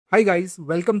Hi guys,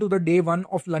 welcome to the day one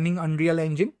of learning Unreal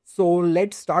Engine. So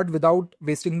let's start without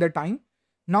wasting the time.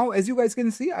 Now, as you guys can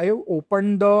see, I have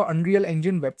opened the Unreal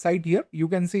Engine website here. You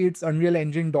can see it's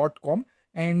unrealengine.com,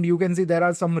 and you can see there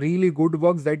are some really good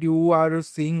works that you are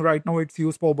seeing right now. It's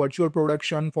used for virtual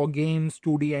production, for games,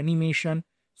 2D animation.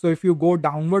 So if you go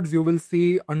downwards, you will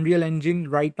see Unreal Engine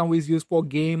right now is used for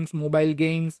games, mobile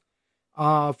games,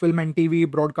 film and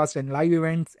TV, broadcast and live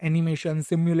events, animation,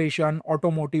 simulation,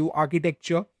 automotive,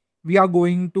 architecture. We are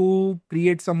going to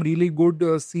create some really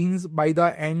good scenes by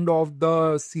the end of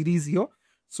the series here.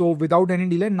 So without any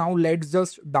delay, now let's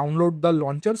just download the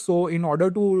launcher. So in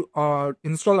order to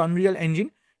install Unreal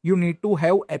Engine, you need to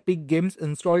have Epic Games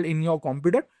installed in your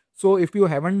computer. So if you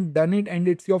haven't done it and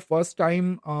it's your first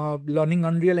time learning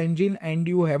Unreal Engine and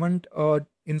you haven't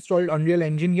installed Unreal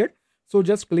Engine yet, so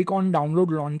just click on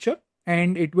download launcher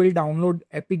and it will download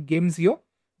Epic Games here.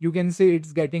 You can see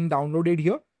it's getting downloaded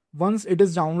here. Once it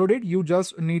is downloaded, you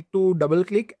just need to double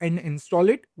click and install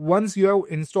it. Once you have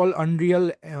installed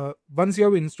once you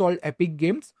have installed Epic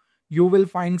Games, you will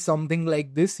find something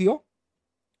like this here.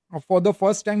 For the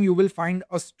first time, you will find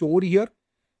a store here.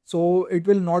 So it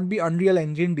will not be Unreal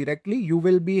Engine directly. You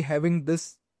will be having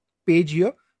this page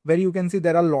here where you can see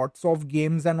there are lots of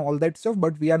games and all that stuff,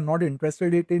 but we are not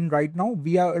interested in right now.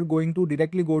 We are going to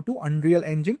directly go to Unreal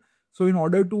Engine. So in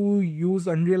order to use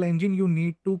Unreal Engine, you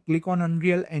need to click on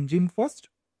Unreal Engine first.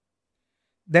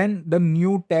 Then the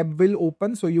new tab will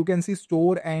open. So you can see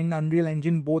store and Unreal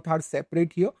Engine both are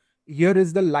separate here. Here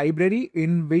is the library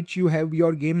in which you have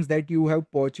your games that you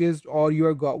have purchased or you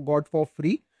have got for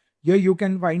free. Here you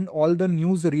can find all the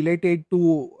news related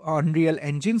to Unreal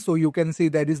Engine. So you can see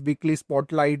there is weekly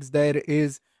spotlights, there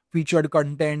is featured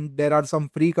content, there are some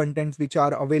free contents which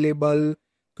are available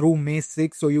through May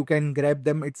 6th. So you can grab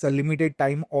them. It's a limited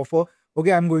time offer.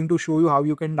 Okay, I'm going to show you how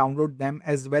you can download them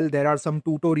as well. There are some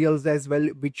tutorials as well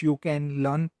which you can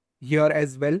learn here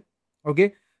as well.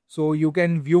 Okay, so you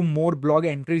can view more blog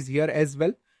entries here as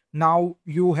well. Now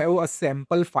you have a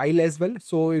sample file as well.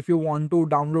 So if you want to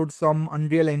download some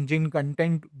Unreal Engine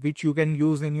content which you can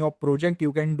use in your project,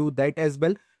 you can do that as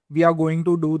well. We are going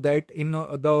to do that in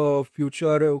the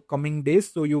future coming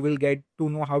days. So you will get to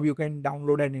know how you can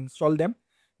download and install them.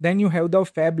 Then you have the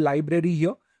Fab library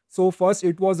here. So first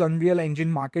it was Unreal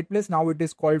Engine Marketplace. Now it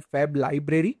is called Fab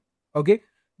Library. Okay.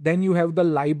 Then you have the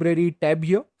library tab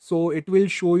here. So it will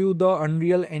show you the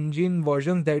Unreal Engine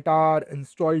versions that are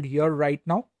installed here right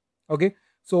now. Okay.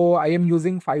 So I am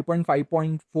using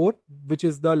 5.5.4, which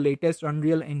is the latest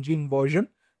Unreal Engine version.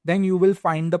 Then you will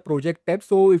find the project tab.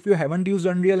 So if you haven't used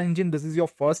Unreal Engine, this is your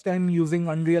first time using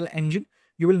Unreal Engine,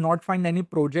 you will not find any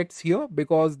projects here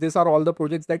because these are all the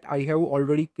projects that I have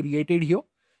already created here.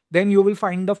 Then you will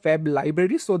find the Fab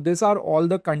library. So these are all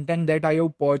the content that I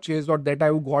have purchased or that I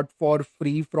have got for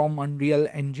free from Unreal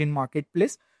Engine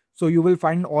Marketplace. So you will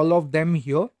find all of them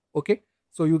here. Okay.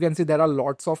 So you can see there are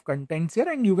lots of contents here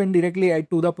and you can directly add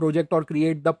to the project or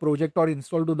create the project or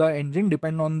install to the engine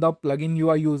depend on the plugin you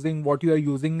are using, what you are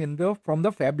using in the from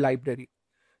the Fab library.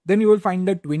 Then you will find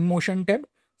the Twin Motion tab.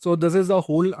 So this is a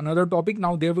whole another topic.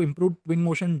 Now they have improved Twin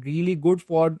Motion really good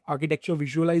for architecture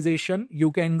visualization.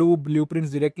 You can do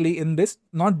blueprints directly in this,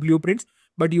 not blueprints,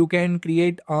 but you can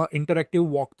create interactive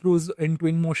walkthroughs in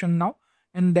Twin Motion now.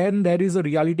 And then there is a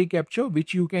reality capture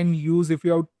which you can use if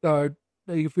you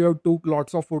have took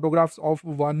lots of photographs of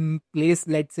one place,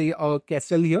 let's say a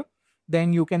castle here,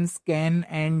 then you can scan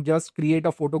and just create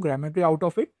a photogrammetry out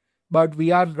of it. But we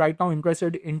are right now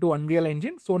interested into Unreal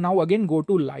Engine. So now again go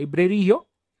to library here,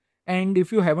 and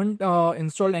if you haven't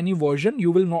installed any version,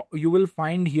 you will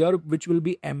find here which will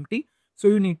be empty. So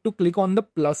you need to click on the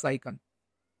plus icon.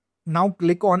 Now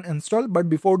click on install, but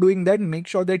before doing that, make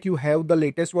sure that you have the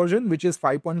latest version, which is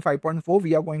 5.5.4.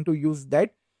 We are going to use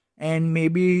that, and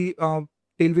maybe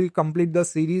till we complete the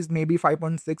series, maybe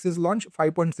 5.6 is launched.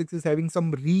 5.6 is having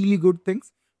some really good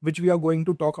things which we are going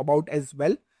to talk about as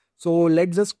well. So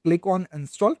let's just click on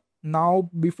install. Now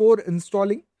before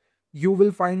installing, you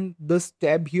will find this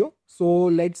tab here. So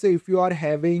let's say if you are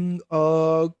having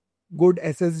a good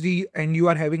SSD and you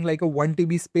are having like a 1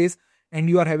 TB space and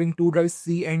you are having two drives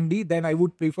C and D, then I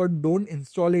would prefer don't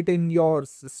install it in your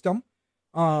system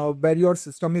where your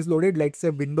system is loaded, let's say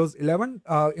Windows 11.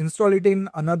 Install it in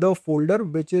another folder,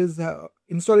 which is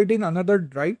install it in another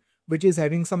drive which is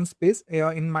having some space.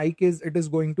 In my case it is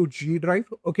going to G drive.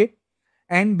 Okay.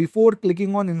 And before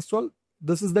clicking on install,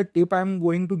 this is the tip I'm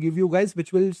going to give you guys,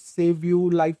 which will save you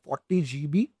like 40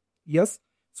 GB. Yes.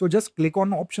 So just click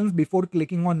on options before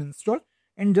clicking on install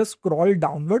and just scroll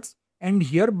downwards. And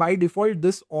here by default,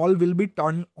 this all will be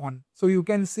turned on. So you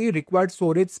can see required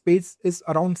storage space is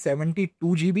around 72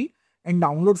 GB and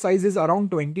download size is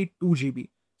around 22 GB.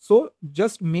 So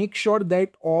just make sure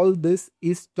that all this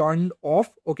is turned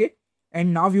off. Okay,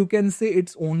 and now you can see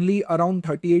it's only around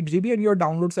 38 GB and your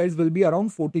download size will be around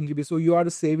 14 GB. So you are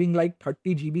saving like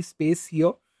 30 GB space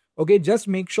here. Okay, just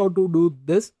make sure to do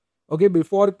this. Okay,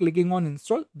 before clicking on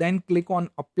install, then click on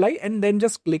apply and then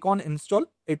just click on install.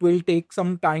 It will take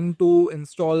some time to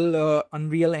install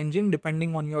Unreal Engine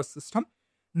depending on your system.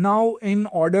 Now, in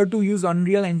order to use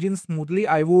Unreal Engine smoothly,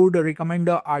 I would recommend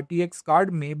a RTX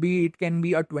card. Maybe it can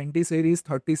be a 20 series,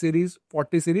 30 series,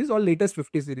 40 series, or latest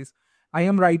 50 series. I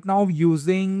am right now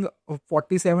using a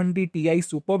 4070 Ti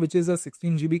Super, which is a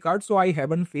 16 GB card, so I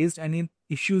haven't faced any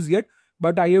issues yet.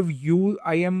 But I have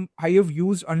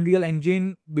used Unreal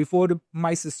Engine before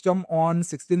my system on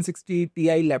 1660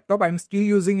 Ti laptop. I'm still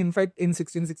using, in fact, in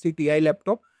 1660 Ti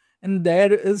laptop, and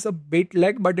there is a bit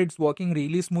lag, but it's working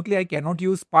really smoothly. I cannot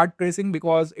use path tracing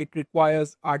because it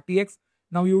requires RTX.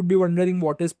 Now you would be wondering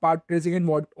what is path tracing and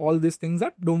what all these things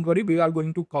are. Don't worry, we are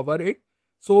going to cover it.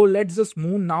 So let's just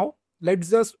move now.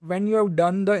 Let's just, when you have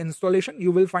done the installation,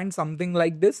 you will find something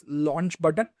like this launch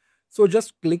button. So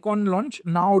just click on launch.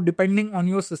 Now, depending on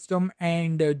your system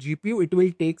and GPU, it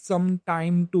will take some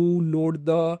time to load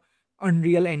the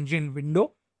Unreal Engine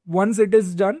window. Once it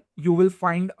is done, you will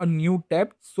find a new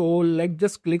tab. So let's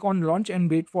just click on launch and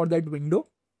wait for that window.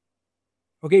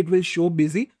 Okay, it will show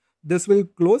busy. This will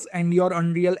close and your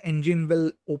Unreal Engine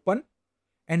will open,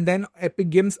 and then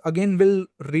Epic Games again will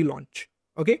relaunch.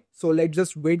 Okay, so let's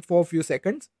just wait for a few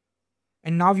seconds.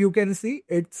 And now you can see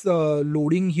it's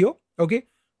loading here. Okay,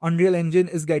 Unreal Engine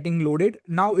is getting loaded.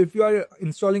 Now, if you are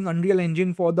installing Unreal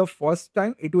Engine for the first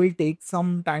time, it will take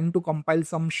some time to compile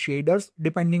some shaders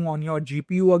depending on your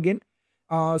GPU again.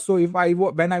 So if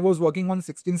when I was working on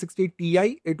 1660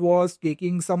 Ti, it was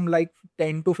taking some like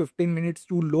 10 to 15 minutes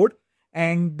to load.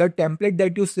 And the template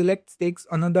that you select takes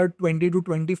another 20 to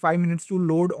 25 minutes to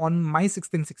load on my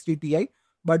 1660 Ti.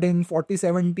 But in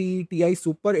 4070 Ti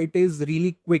Super, it is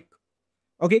really quick.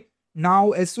 Okay, now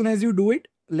as soon as you do it,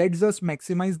 let's just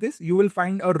maximize this. You will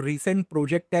find a recent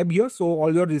project tab here. So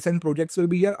all your recent projects will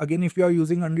be here. Again, if you are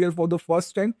using Unreal for the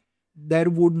first time, there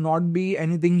would not be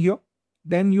anything here.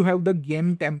 Then you have the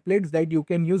game templates that you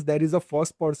can use. There is a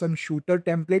first person shooter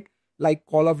template like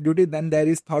Call of Duty. Then there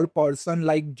is third person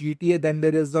like GTA. Then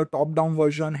there is the top down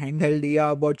version, handheld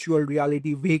AR, virtual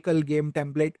reality, vehicle game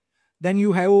template. Then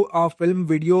you have film,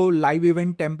 video, live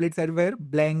event templates everywhere,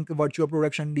 blank, virtual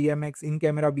production, DMX,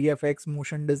 in-camera, VFX,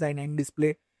 motion design, and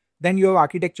display. Then you have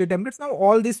architecture templates. Now,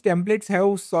 all these templates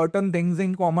have certain things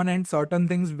in common and certain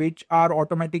things which are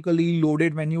automatically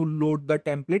loaded when you load the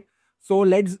template. So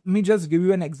let me just give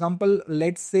you an example.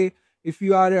 Let's say if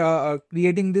you are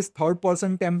creating this third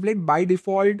person template, by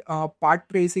default, path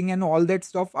tracing and all that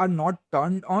stuff are not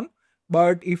turned on.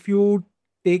 But if you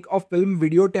take a film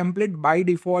video template, by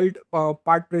default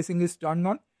path tracing is turned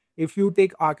on. If you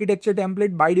take architecture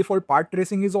template, by default path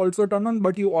tracing is also turned on,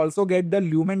 but you also get the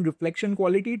lumen reflection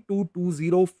quality to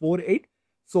 2048.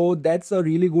 So that's a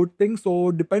really good thing.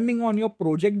 So depending on your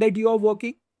project that you are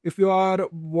working, if you are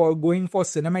going for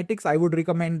cinematics, I would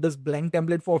recommend this blank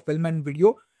template for film and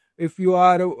video. If you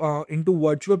are into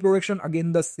virtual production,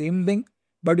 again the same thing.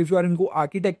 But if you are into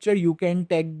architecture, you can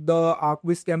take the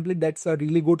ArcVis template. That's a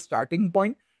really good starting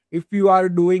point. If you are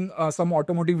doing some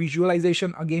automotive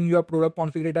visualization, again, you have product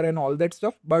configurator and all that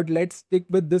stuff. But let's stick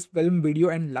with this film, video,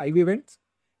 and live events.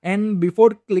 And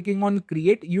before clicking on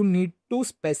create, you need to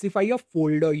specify a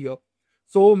folder here.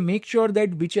 So make sure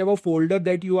that whichever folder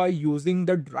that you are using,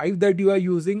 the drive that you are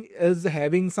using is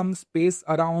having some space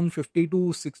around 50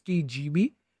 to 60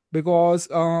 GB, because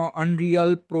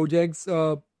Unreal projects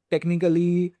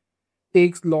technically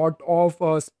takes lot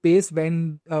of space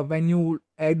when you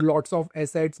add lots of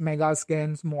assets, mega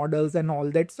scans, models, and all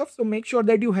that stuff. So make sure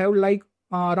that you have like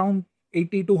around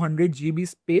 80 to 100 GB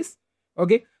space.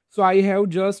 Okay, so I have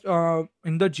just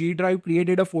in the G drive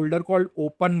created a folder called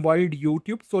Open World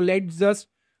YouTube. So let's just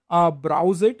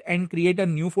browse it and create a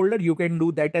new folder. You can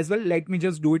do that as well. Let me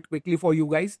just do it quickly for you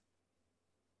guys.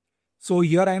 So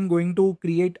here I am going to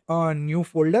create a new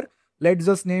folder. Let's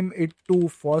just name it to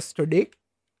first day.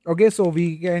 Okay, so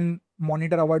we can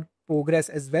monitor our progress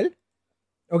as well.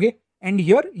 Okay, and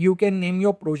here you can name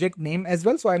your project name as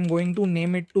well. So I'm going to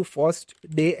name it to first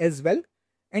day as well.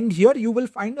 And here you will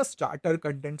find a starter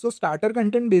content. So starter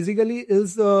content basically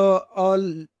is a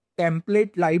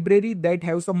template library that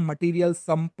have some materials,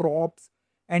 some props,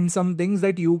 and some things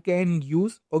that you can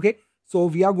use. Okay, so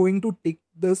we are going to tick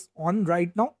this on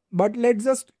right now, but let's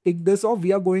just tick this off.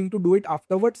 We are going to do it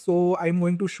afterwards. So I'm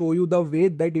going to show you the way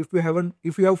that if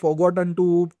you have forgotten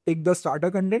to tick the starter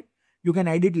content, you can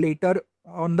add it later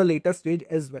on the later stage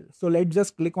as well. So let's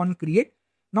just click on create.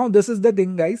 Now this is the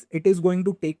thing, guys, it is going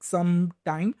to take some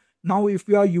time. Now if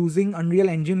you are using Unreal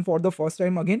Engine for the first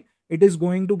time, again it is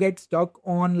going to get stuck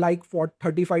on like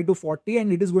 35 to 40,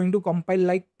 and it is going to compile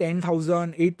like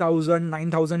 10,000, 8,000,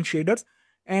 9,000 shaders.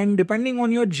 And depending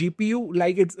on your GPU,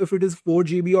 like it's if it is 4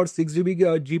 GB or 6 GB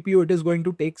GPU, it is going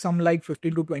to take some like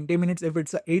 15 to 20 minutes. If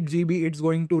it's a 8 GB, it's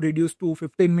going to reduce to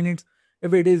 15 minutes.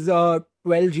 If it is 12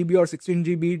 GB or 16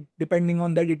 GB, depending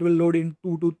on that, it will load in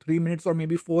 2 to 3 minutes or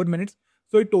maybe 4 minutes.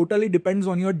 So it totally depends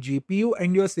on your GPU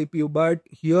and your CPU. But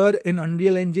here in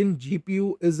Unreal Engine,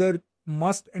 GPU is a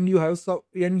must, and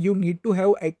you need to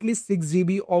have at least 6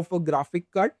 GB of a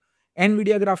graphic card,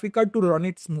 NVIDIA graphic card, to run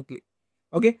it smoothly.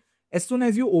 Okay. As soon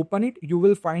as you open it, you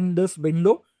will find this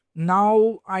window.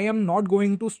 Now I am not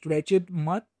going to stretch it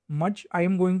much. I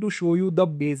am going to show you the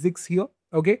basics here.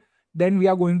 Okay. Then we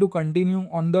are going to continue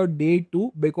on the day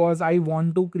 2, because I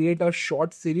want to create a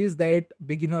short series that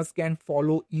beginners can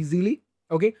follow easily.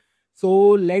 Okay. So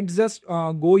let's just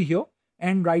go here.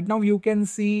 And right now you can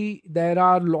see there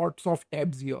are lots of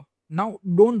tabs here. Now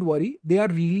don't worry, they are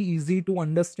really easy to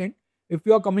understand. If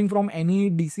you are coming from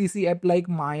any DCC app like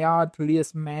Maya,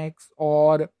 3ds Max,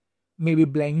 or maybe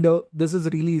Blender, this is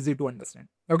really easy to understand.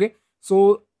 Okay.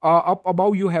 So up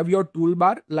above you have your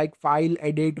toolbar like file,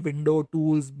 edit, window,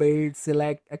 tools, build,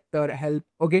 select, actor, help.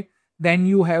 Okay. Then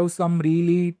you have some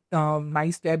really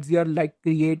nice tabs here like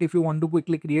create. If you want to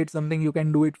quickly create something, you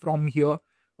can do it from here.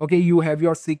 Okay. You have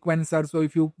your sequencer. So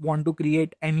if you want to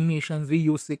create animations, we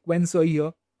use sequencer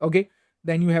here. Okay.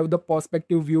 Then you have the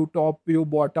perspective view, top view,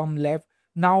 bottom, left.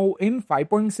 Now in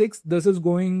 5.6, this is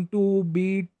going to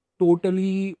be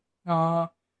totally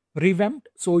revamped.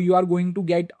 So you are going to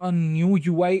get a new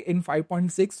UI in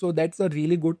 5.6. So that's a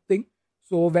really good thing.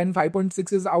 So when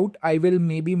 5.6 is out, I will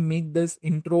maybe make this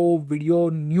new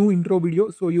intro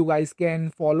video, so you guys can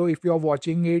follow if you are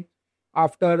watching it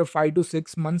after 5 to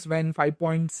 6 months when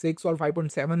 5.6 or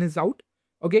 5.7 is out.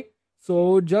 Okay.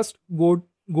 So just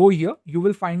go here. You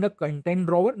will find a content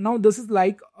drawer. Now this is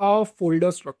like a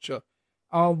folder structure.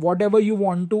 Whatever you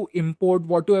want to import,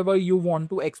 whatever you want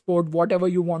to export, whatever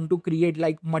you want to create,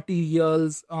 like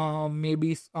materials,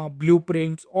 maybe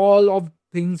blueprints, all of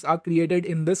things are created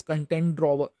in this content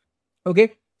drawer.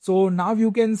 Okay. So now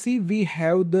you can see we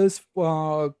have this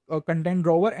content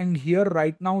drawer, and here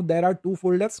right now there are two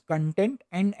folders, content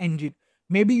and engine.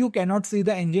 Maybe you cannot see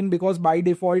the engine because by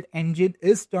default engine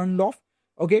is turned off.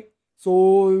 Okay.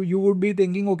 So you would be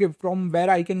thinking, okay, from where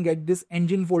I can get this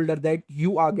engine folder that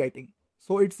you are getting.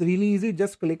 So it's really easy.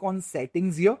 Just click on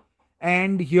settings here,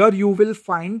 and here you will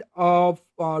find a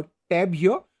tab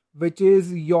here, which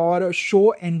is your show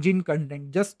engine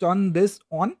content. Just turn this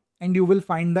on and you will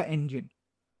find the engine.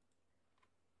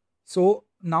 So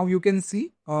now you can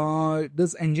see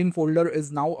this engine folder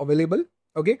is now available.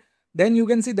 Okay. Then you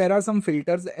can see there are some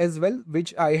filters as well,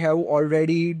 which I have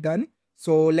already done.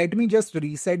 So let me just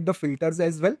reset the filters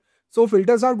as well. So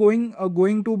filters are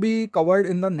going to be covered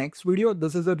in the next video.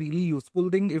 This is a really useful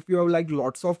thing. If you have like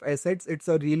lots of assets, it's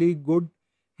a really good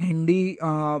handy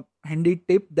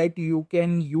tip that you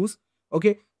can use.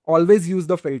 Okay. Always use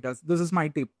the filters. This is my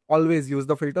tip. Always use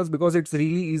the filters, because it's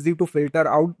really easy to filter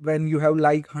out when you have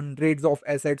like hundreds of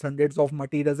assets, hundreds of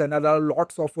materials, and there are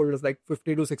lots of folders, like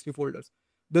 50 to 60 folders.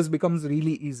 This becomes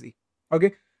really easy.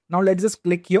 Okay. Now let's just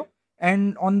click here.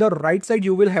 And on the right side,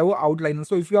 you will have an outliner.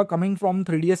 So if you are coming from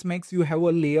 3ds Max, you have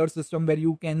a layer system where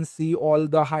you can see all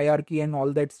the hierarchy and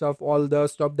all that stuff, all the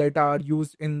stuff that are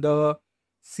used in the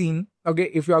scene. Okay.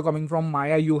 If you are coming from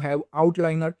Maya, you have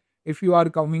outliner. If you are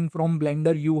coming from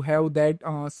Blender, you have that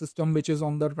system which is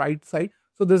on the right side.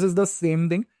 So this is the same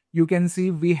thing. You can see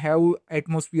we have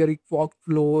atmospheric, fog,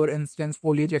 floor, instance,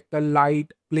 foliage, actor,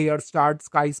 light, player start,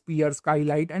 sky sphere,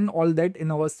 skylight, and all that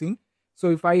in our scene. So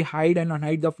if I hide and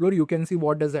unhide the floor, you can see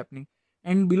what is happening.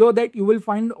 And below that, you will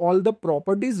find all the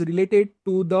properties related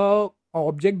to the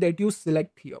object that you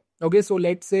select here. Okay. So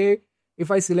let's say if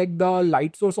I select the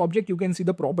light source object, you can see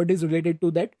the properties related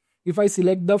to that. If I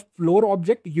select the floor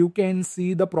object, you can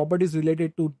see the properties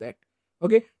related to that.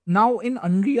 Okay. Now in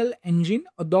Unreal Engine,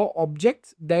 the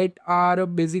objects that are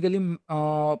basically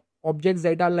objects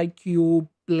that are like cube,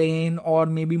 plane, or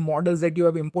maybe models that you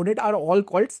have imported are all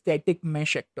called static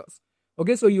mesh actors.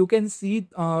 Okay. So you can see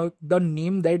the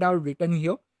name that are written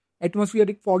here.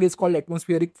 Atmospheric fog is called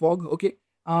atmospheric fog. Okay.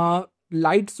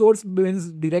 Light source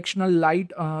means directional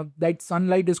light. That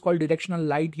sunlight is called directional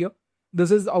light here. This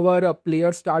is our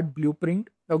player start blueprint.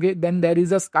 Okay. Then there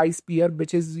is a sky sphere,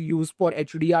 which is used for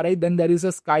HDRI. Then there is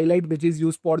a skylight, which is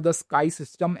used for the sky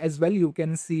system as well. You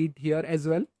can see it here as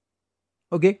well.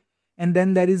 Okay. And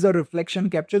then there is a reflection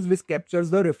captures, which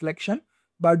captures the reflection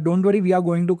But don't worry, we are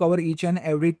going to cover each and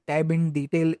every tab in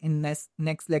detail in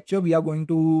next lecture. We are going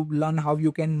to learn how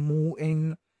you can move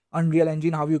in Unreal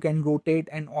Engine, how you can rotate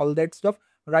and all that stuff.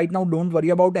 Right now, don't worry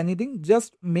about anything.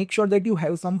 Just make sure that you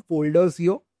have some folders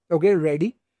here, okay,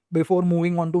 ready before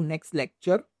moving on to next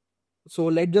lecture. So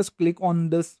let's just click on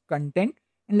this content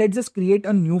and let's just create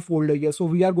a new folder here. So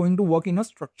we are going to work in a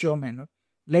structure manner.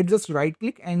 Let's just right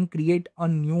click and create a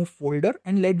new folder,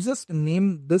 and let's just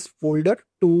name this folder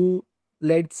to,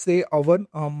 let's say, our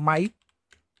my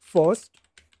first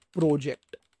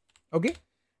project. Okay,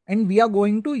 and we are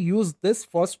going to use this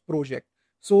first project.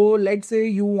 So let's say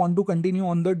you want to continue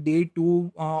on the day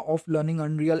 2 of learning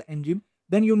Unreal Engine,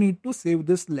 then you need to save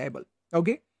this level.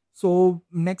 Okay, so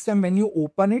next time when you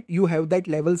open it, you have that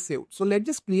level saved. So let's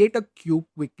just create a cube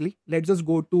quickly. Let's just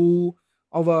go to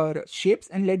our shapes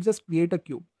and let's just create a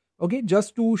cube. Okay,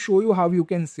 just to show you how you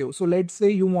can save. So let's say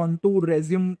you want to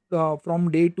resume from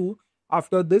day 2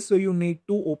 after this, so you need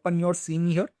to open your scene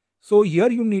here. So here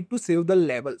you need to save the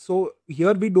level. So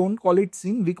here we don't call it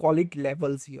scene, we call it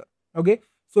levels here. Okay,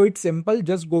 so it's simple.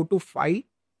 Just go to file,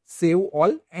 save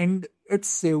all, and it's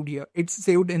saved here. It's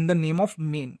saved in the name of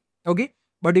main. Okay,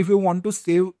 but if you want to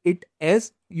save it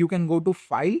as, you can go to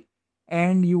file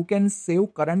and you can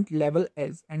save current level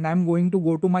as. And I'm going to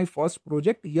go to my first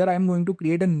project. Here I'm going to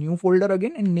create a new folder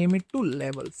again and name it to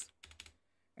levels.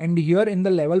 And here in the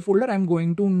level folder, I'm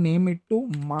going to name it to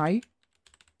my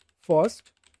first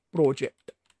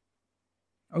project.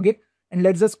 Okay, and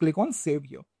let's just click on save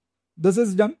here. This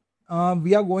is done.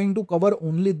 We are going to cover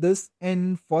only this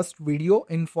in first video,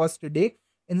 in first day.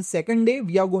 In second day,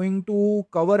 we are going to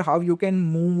cover how you can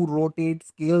move, rotate,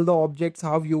 scale the objects,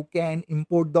 how you can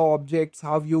import the objects,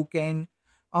 how you can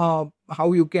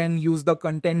use the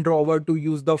content drawer to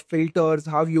use the filters,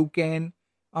 how you can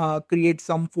create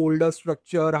some folder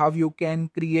structure, how you can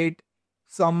create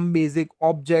some basic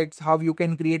objects, how you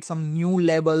can create some new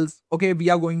levels. Okay, we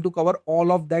are going to cover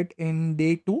all of that in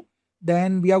day 2.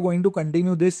 Then we are going to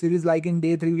continue this series. Like in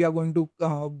day 3, we are going to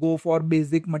go for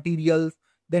basic materials.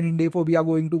 Then in day 4, we are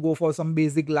going to go for some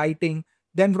basic lighting.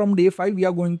 Then from day 5, we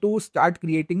are going to start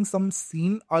creating some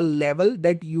scene or level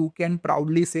that you can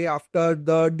proudly say after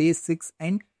the day 6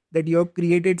 end that you have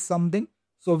created something.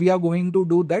 So we are going to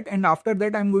do that, and after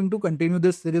that I'm going to continue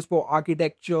this series for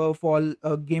architecture, for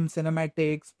game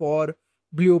cinematics, for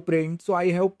blueprint. So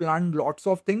I have planned lots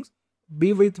of things.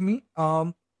 Be with me.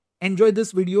 Enjoy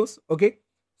these videos. Okay,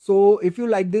 so if you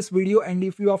like this video and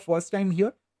if you are first time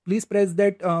here, please press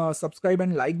that subscribe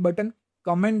and like button.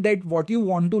 Comment that what you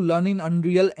want to learn in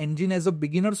Unreal Engine as a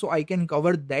beginner, so I can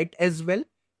cover that as well.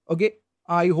 Okay,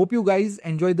 I hope you guys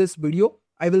enjoy this video.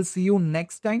 I will see you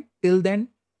next time. Till then,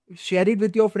 share it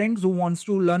with your friends who wants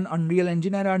to learn Unreal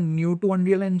Engine and are new to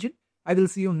Unreal Engine. I will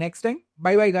see you next time.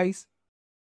 Bye bye guys.